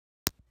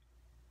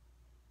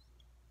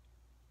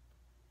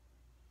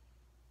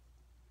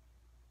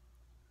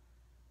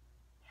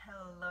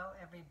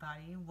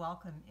everybody.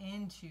 Welcome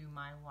into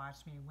my Watch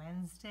Me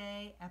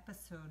Wednesday,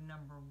 episode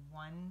number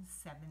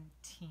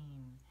 117.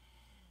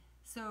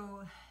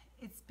 So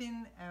it's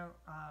been a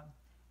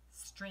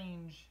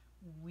strange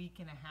week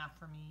and a half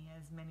for me.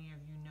 As many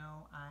of you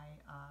know, I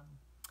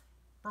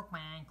broke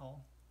my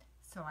ankle.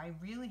 So I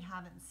really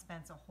haven't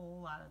spent a whole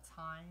lot of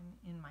time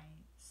in my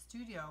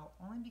studio,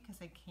 only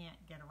because I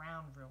can't get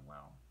around real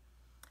well.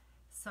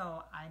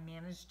 So I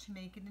managed to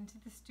make it into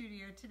the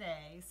studio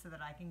today so that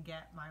I can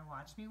get my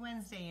Watch Me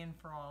Wednesday in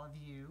for all of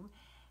you.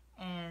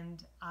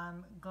 And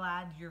I'm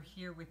glad you're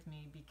here with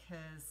me,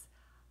 because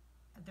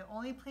the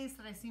only place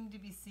that I seem to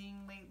be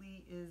seeing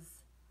lately is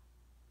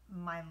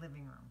my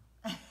living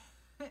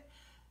room.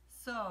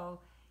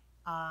 So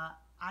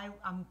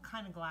I'm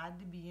kind of glad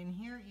to be in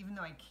here, even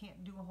though I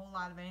can't do a whole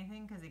lot of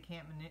anything because I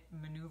can't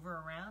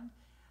maneuver around.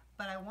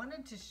 But I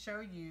wanted to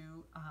show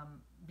you,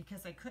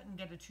 because I couldn't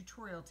get a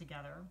tutorial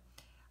together,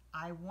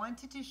 I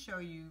wanted to show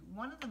you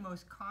one of the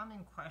most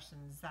common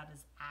questions that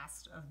is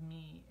asked of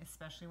me,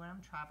 especially when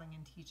I'm traveling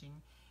and teaching,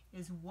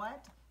 is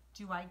what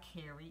do I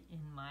carry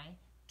in my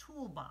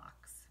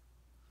toolbox?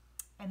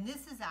 And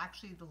this is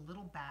actually the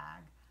little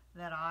bag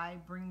that I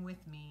bring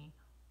with me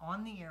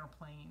on the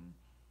airplane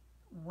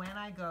when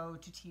I go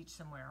to teach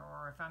somewhere,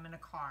 or if I'm in a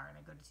car and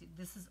I go to teach.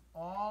 This is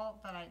all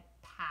that I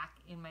pack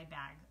in my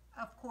bag.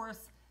 Of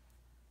course,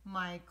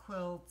 my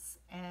quilts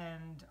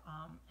and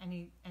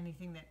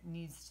anything that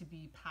needs to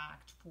be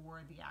packed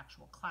for the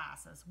actual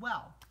class as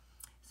well.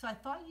 So I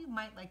thought you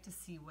might like to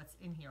see what's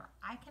in here.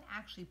 I can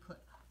actually put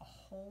a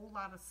whole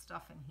lot of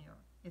stuff in here.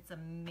 It's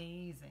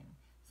amazing.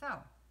 So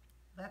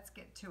let's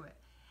get to it.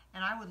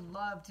 And I would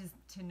love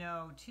to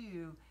know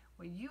too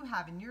what you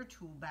have in your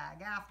tool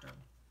bag after.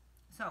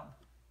 So,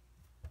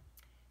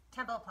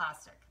 template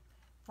plastic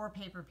for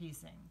paper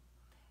piecing.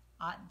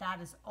 That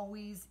is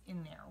always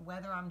in there,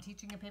 whether I'm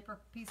teaching a paper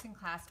piecing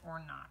class or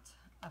not.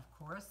 Of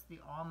course,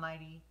 the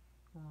almighty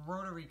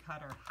rotary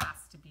cutter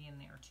has to be in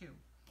there too.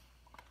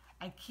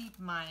 I keep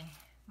my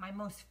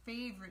most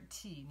favorite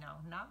tea, no,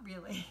 not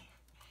really,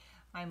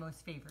 my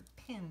most favorite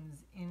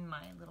pins in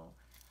my little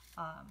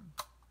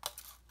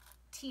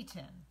tea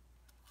tin.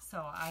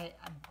 So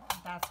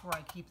that's where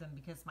I keep them,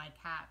 because my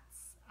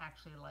cats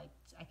actually like,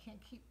 I can't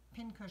keep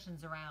pin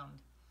cushions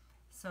around.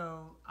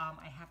 So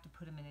I have to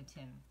put them in a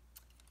tin.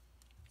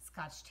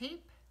 Scotch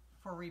tape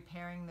for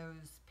repairing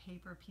those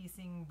paper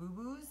piecing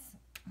boo-boos.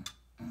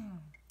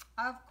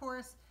 Of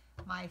course,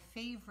 my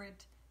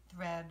favorite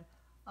thread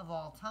of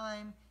all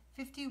time,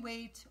 50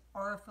 weight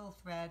Aurifil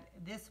thread.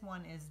 This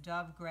one is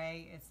Dove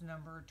Gray. It's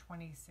number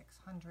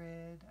 2600.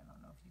 I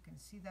don't know if you can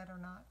see that or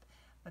not,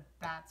 but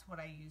that's what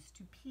I use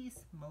to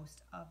piece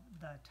most of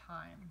the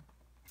time.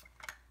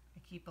 I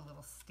keep a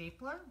little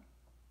stapler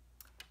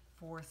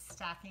for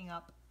stacking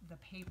up the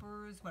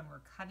papers when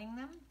we're cutting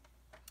them.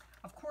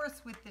 Of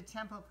course, with the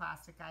template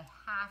plastic, I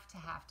have to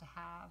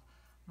have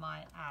my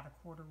add a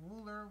quarter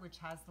ruler, which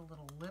has the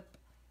little lip,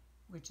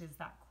 which is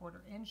that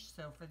 1/4 inch.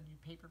 So for you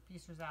paper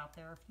piecers out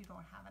there, if you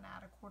don't have an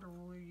add a quarter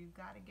ruler, you've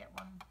got to get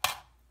one.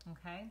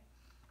 Okay.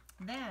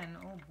 Then,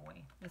 oh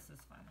boy, this is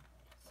fun.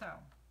 So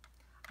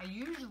I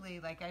usually,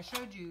 like I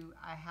showed you,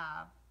 I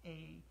have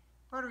a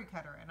rotary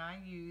cutter, and I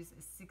use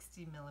a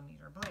 60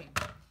 millimeter blade.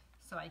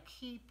 So I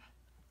keep,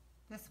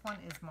 this one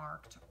is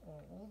marked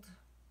old.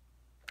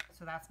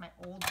 So that's my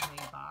old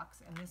blade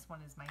box, and this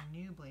one is my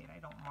new blade. I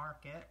don't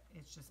mark it,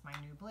 it's just my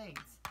new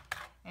blades.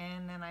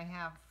 And then I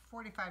have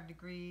 45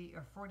 degree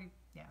rotary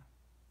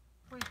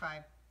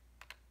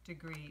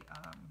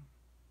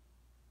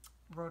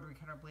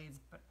cutter blades,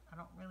 but I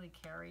don't really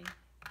carry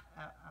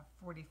a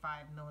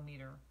 45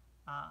 millimeter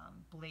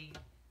blade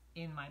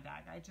in my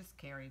bag. I just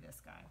carry this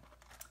guy.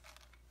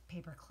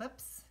 Paper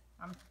clips.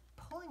 I'm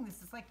pulling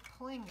this, it's like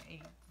pulling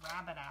a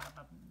rabbit out of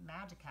a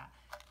magic hat.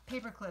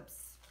 Paper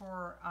clips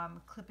for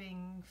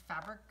clipping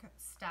fabric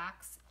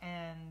stacks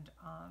and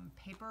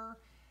paper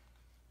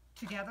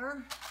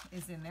together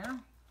is in there.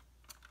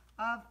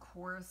 Of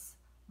course,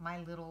 my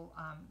little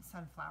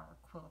sunflower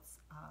quilts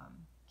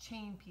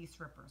chain piece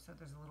ripper. So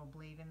there's a little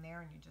blade in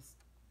there, and you just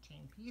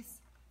chain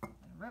piece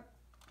and rip.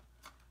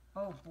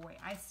 Oh boy,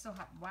 I still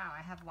have, wow,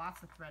 I have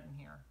lots of thread in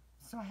here.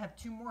 So I have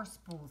 2 more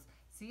spools.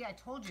 See, I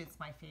told you it's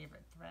my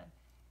favorite thread.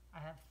 I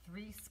have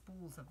 3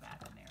 spools of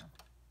that in there.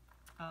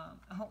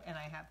 Oh, and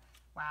I have,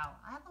 wow,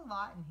 I have a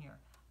lot in here.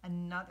 I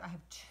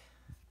have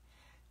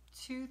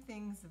two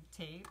things of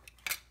tape.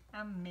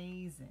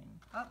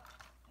 Amazing. Oh,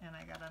 and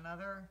I got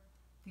another,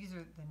 these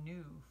are the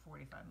new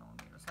 45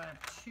 millimeters. So I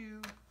have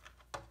 2,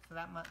 so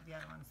that must, the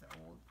other one's the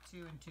old,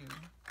 2 and 2.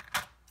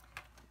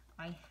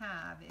 I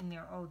have in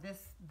there, oh,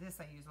 this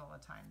I use all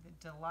the time, the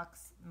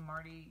Deluxe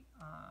Marty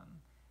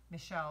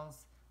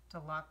Michelle's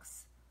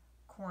Deluxe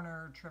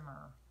Corner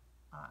Trimmer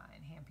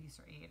in hand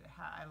piecer 8.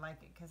 I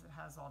like it because it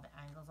has all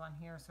the angles on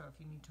here. So if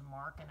you need to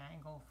mark an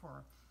angle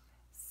for,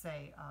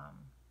 say,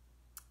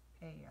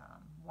 a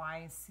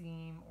Y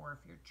seam, or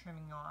if you're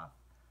trimming off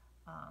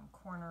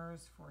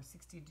corners for a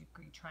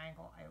 60-degree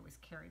triangle, I always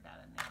carry that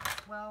in there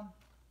as well.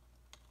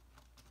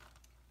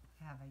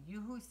 I have a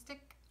Yoo-hoo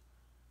stick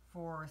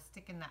for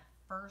sticking that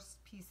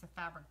first piece of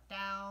fabric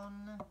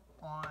down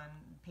on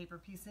paper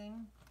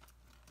piecing,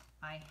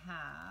 I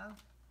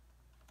have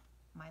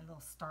my little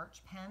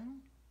starch pen.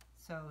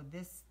 So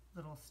this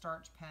little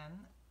starch pen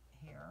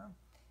here,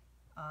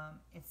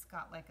 it's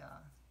got like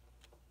a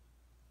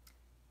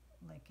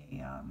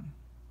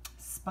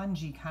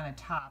spongy kind of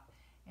top,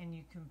 and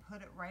you can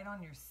put it right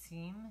on your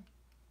seam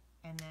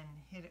and then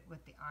hit it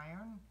with the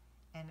iron,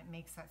 and it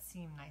makes that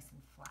seam nice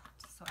and flat.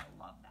 So I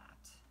love that.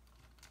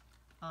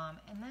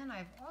 And then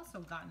I've also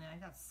gotten, I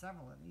got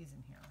several of these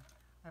in here,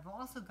 I've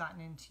also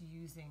gotten into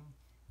using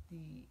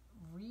the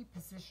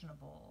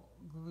repositionable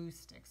glue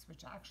sticks,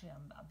 which actually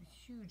I'm a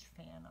huge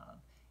fan of,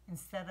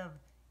 instead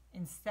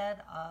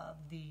of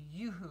the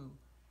Yoo-hoo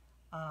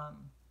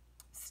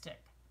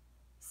stick.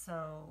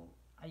 So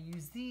I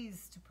use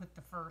these to put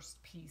the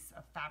first piece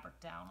of fabric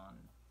down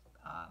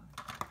on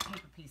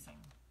paper piecing.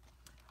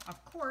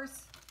 Of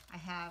course, I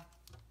have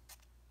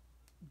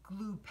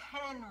glue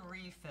pen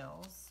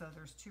refills, so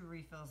there's 2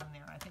 refills in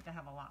there. I think I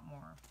have a lot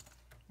more.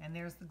 And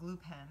there's the glue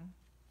pen,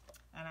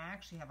 and I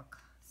actually have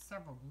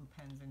several glue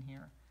pens in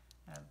here.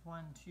 I have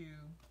 1, 2,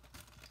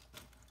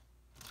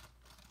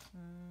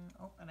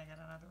 oh, and I got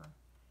another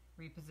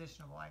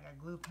repositionable. I got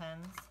glue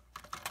pens.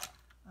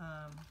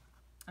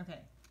 Okay,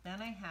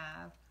 then I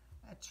have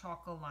a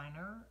chalk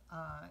liner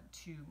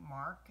to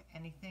mark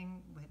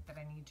anything that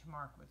I need to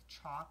mark with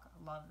chalk.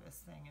 I love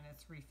this thing, and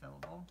it's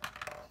refillable.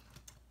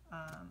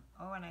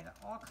 Oh, and I got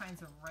all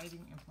kinds of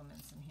writing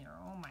implements in here.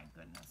 Oh my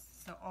goodness.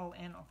 So, oh,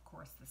 and of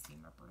course the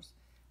seam rippers.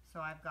 So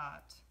I've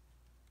got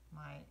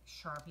my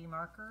Sharpie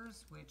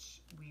markers,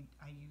 which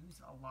I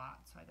use a lot.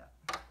 So I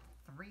got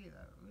 3 of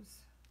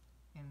those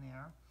in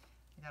there.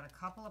 I got a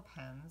couple of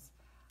pens.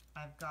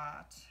 I've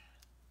got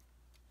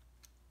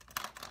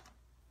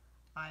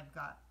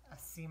a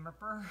seam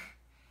ripper,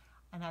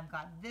 and I've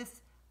got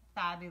this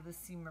fabulous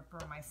seam ripper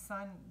my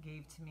son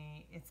gave to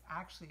me. It's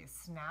actually a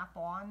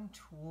snap-on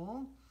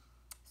tool.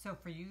 So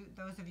for you,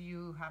 those of you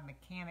who have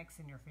mechanics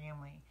in your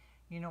family,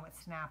 you know what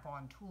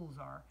snap-on tools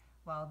are.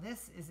 Well,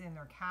 this is in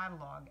their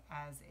catalog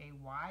as a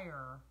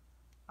wire,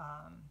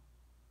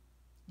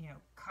 you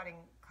know,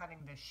 cutting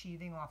the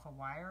sheathing off a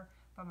wire.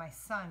 But my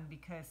son,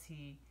 because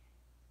he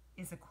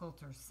is a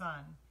quilter's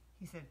son,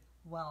 he said,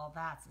 well,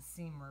 that's a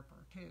seam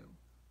ripper too.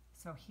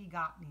 So he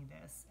got me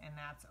this, and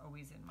that's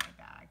always in my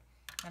bag.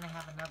 Then I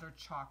have another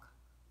chalk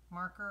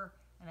marker,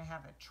 and I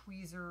have a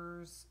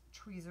tweezers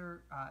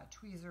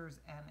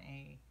and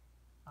a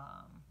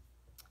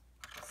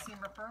seam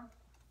ripper.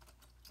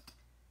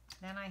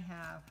 Then I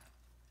have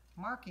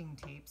marking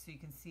tape, so you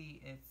can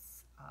see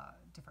it's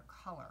different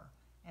color,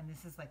 and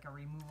this is like a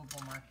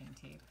removable marking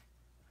tape.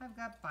 I've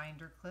got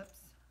binder clips.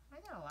 I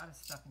got a lot of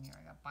stuff in here.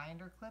 I got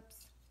binder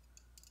clips.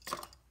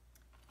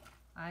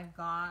 I've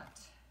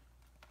got,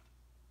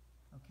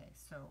 okay,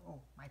 so,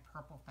 oh, my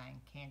purple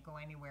thing. Can't go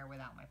anywhere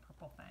without my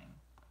purple thing.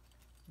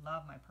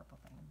 Love my purple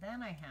thing.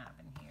 Then I have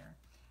in here,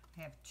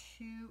 I have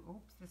 2,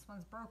 oops, this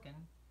one's broken,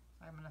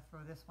 so I'm going to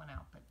throw this one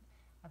out, but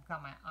I've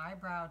got my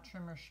eyebrow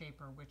trimmer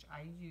shaper, which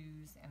I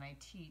use and I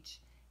teach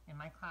in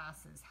my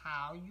classes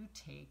how you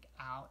take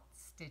out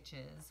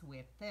stitches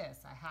with this.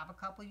 I have a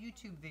couple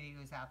YouTube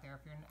videos out there.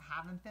 If you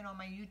haven't been on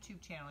my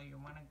YouTube channel, you're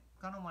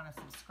going to want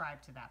to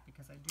subscribe to that,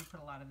 because I do put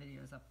a lot of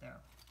videos up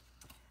there.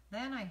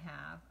 Then I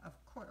have, of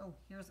course, oh,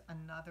 here's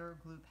another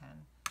glue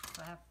pen.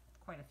 So I have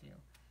quite a few.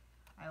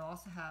 I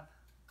also have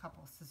a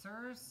couple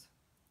scissors,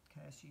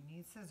 because you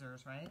need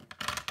scissors, right?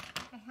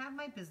 I have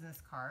my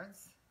business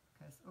cards,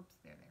 because, oops,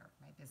 there they are,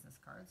 my business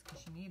cards,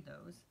 because you need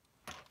those.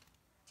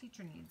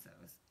 Teacher needs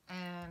those.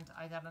 And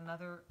I got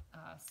another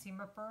seam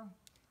ripper.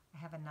 I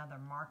have another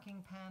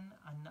marking pen.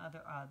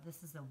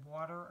 This is a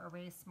water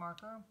erase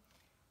marker.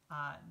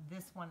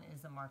 This one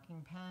is a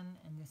marking pen,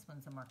 and this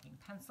one's a marking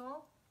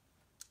pencil.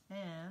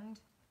 And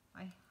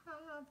I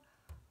have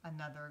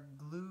another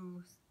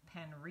glue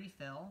pen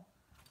refill,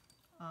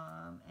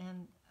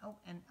 and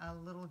a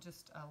little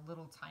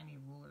tiny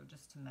ruler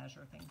just to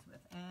measure things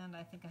with. And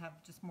I think I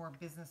have just more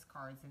business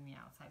cards in the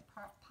outside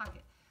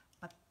pocket.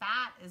 But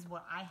that is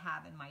what I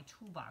have in my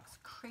toolbox.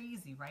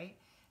 Crazy, right?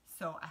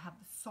 So I have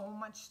so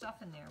much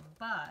stuff in there,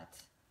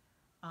 but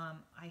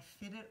I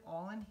fit it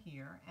all in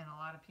here, and a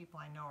lot of people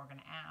I know are going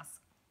to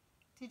ask,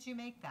 did you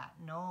make that?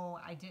 No,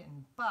 I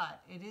didn't,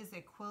 but it is a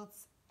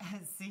quilts.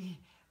 See,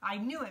 I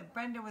knew it.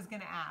 Brenda was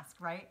going to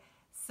ask, right?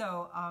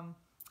 So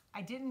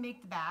I didn't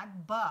make the bag,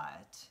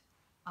 but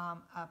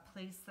a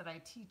place that I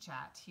teach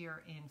at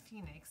here in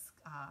Phoenix,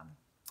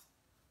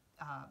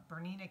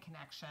 Bernina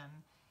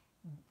Connection,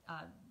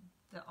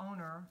 the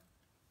owner,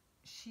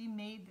 she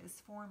made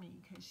this for me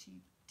because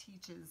she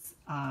teaches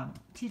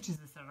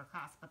this at her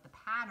class, but the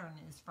pattern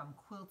is from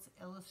Quilts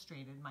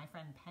Illustrated. My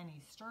friend Penny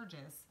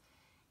Sturgis,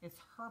 it's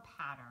her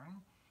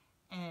pattern.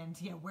 And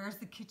yeah, where's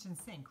the kitchen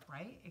sink,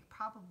 right? It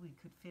probably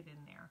could fit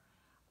in there.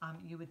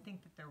 You would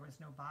think that there was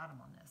no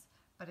bottom on this,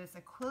 but it's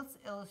a Quilts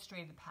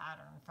Illustrated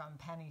pattern from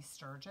Penny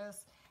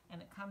Sturgis,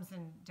 and it comes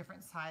in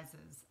different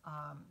sizes,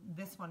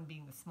 this one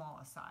being the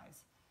smallest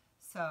size.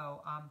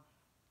 So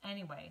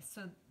Anyway,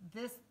 so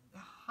this,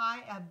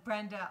 hi,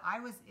 Brenda, I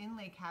was in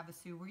Lake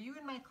Havasu. Were you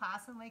in my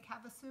class in Lake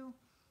Havasu?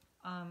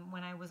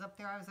 When I was up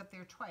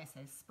there twice.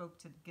 I spoke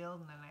to the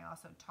guild, and then I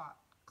also taught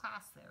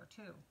class there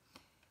too.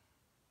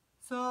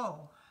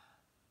 So,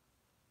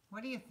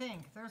 what do you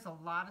think? There's a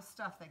lot of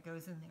stuff that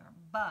goes in there,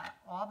 but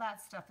all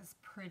that stuff is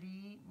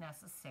pretty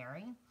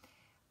necessary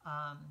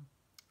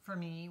for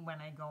me when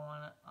I go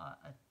on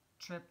a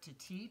trip to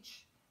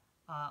teach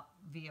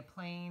via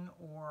plane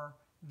or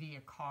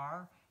via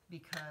car,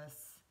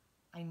 because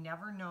I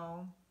never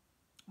know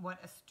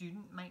what a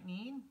student might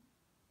need.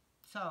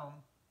 So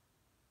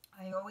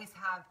I always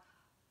have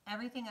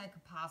everything I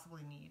could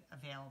possibly need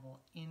available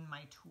in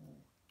my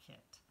tool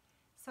kit.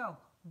 So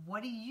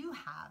what do you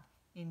have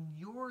in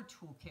your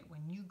toolkit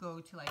when you go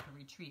to like a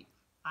retreat?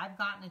 I've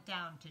gotten it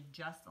down to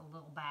just a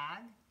little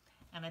bag,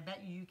 and I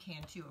bet you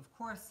can too. Of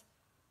course,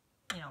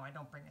 you know, I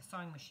don't bring a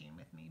sewing machine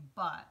with me,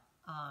 but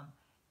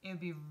it would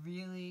be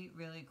really,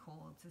 really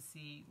cool to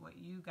see what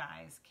you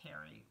guys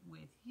carry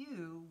with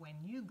you when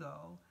you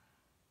go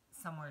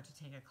somewhere to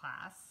take a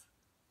class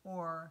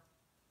or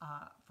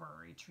for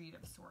a retreat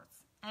of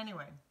sorts.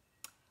 Anyway,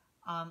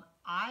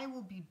 I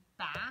will be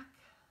back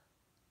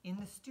in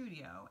the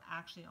studio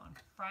actually on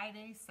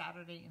Friday,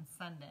 Saturday, and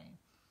Sunday.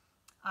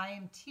 I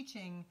am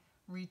teaching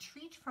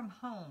Retreat from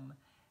Home.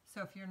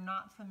 So if you're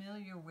not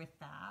familiar with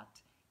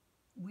that,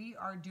 we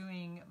are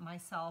doing,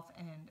 myself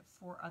and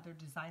 4 other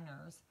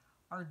designers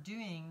are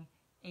doing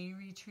a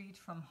retreat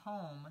from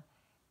home,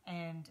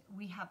 and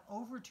we have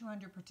over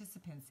 200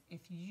 participants.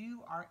 If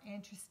you are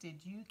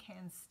interested, you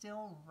can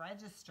still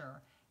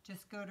register.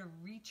 Just go to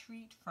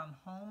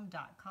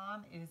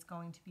retreatfromhome.com. It is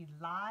going to be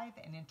live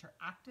and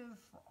interactive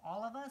for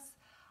all of us.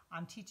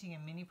 I'm teaching a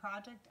mini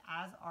project,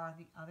 as are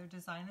the other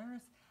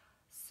designers.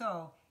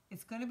 So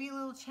it's going to be a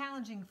little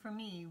challenging for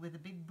me with a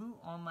big boot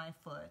on my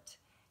foot,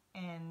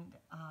 and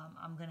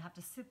I'm going to have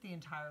to sit the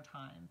entire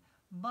time,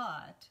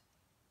 but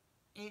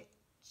it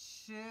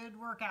should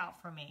work out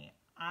for me.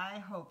 I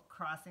hope,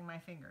 crossing my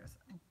fingers.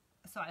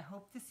 So I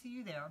hope to see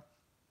you there.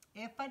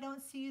 If I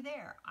don't see you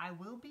there, I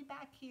will be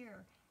back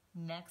here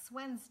next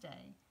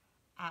Wednesday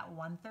at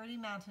 1:30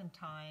 Mountain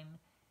Time,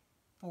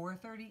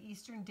 4:30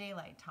 Eastern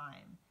Daylight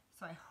Time.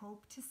 So I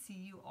hope to see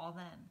you all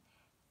then.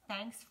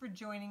 Thanks for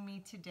joining me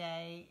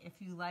today.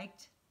 If you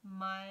liked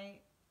my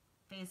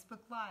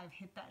Facebook Live,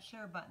 hit that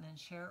share button and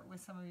share it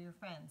with some of your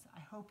friends.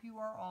 I hope you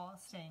are all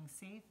staying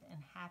safe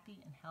and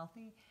happy and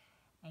healthy,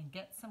 and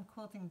get some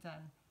quilting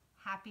done.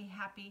 Happy,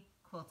 happy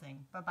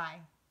quilting.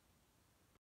 Bye-bye.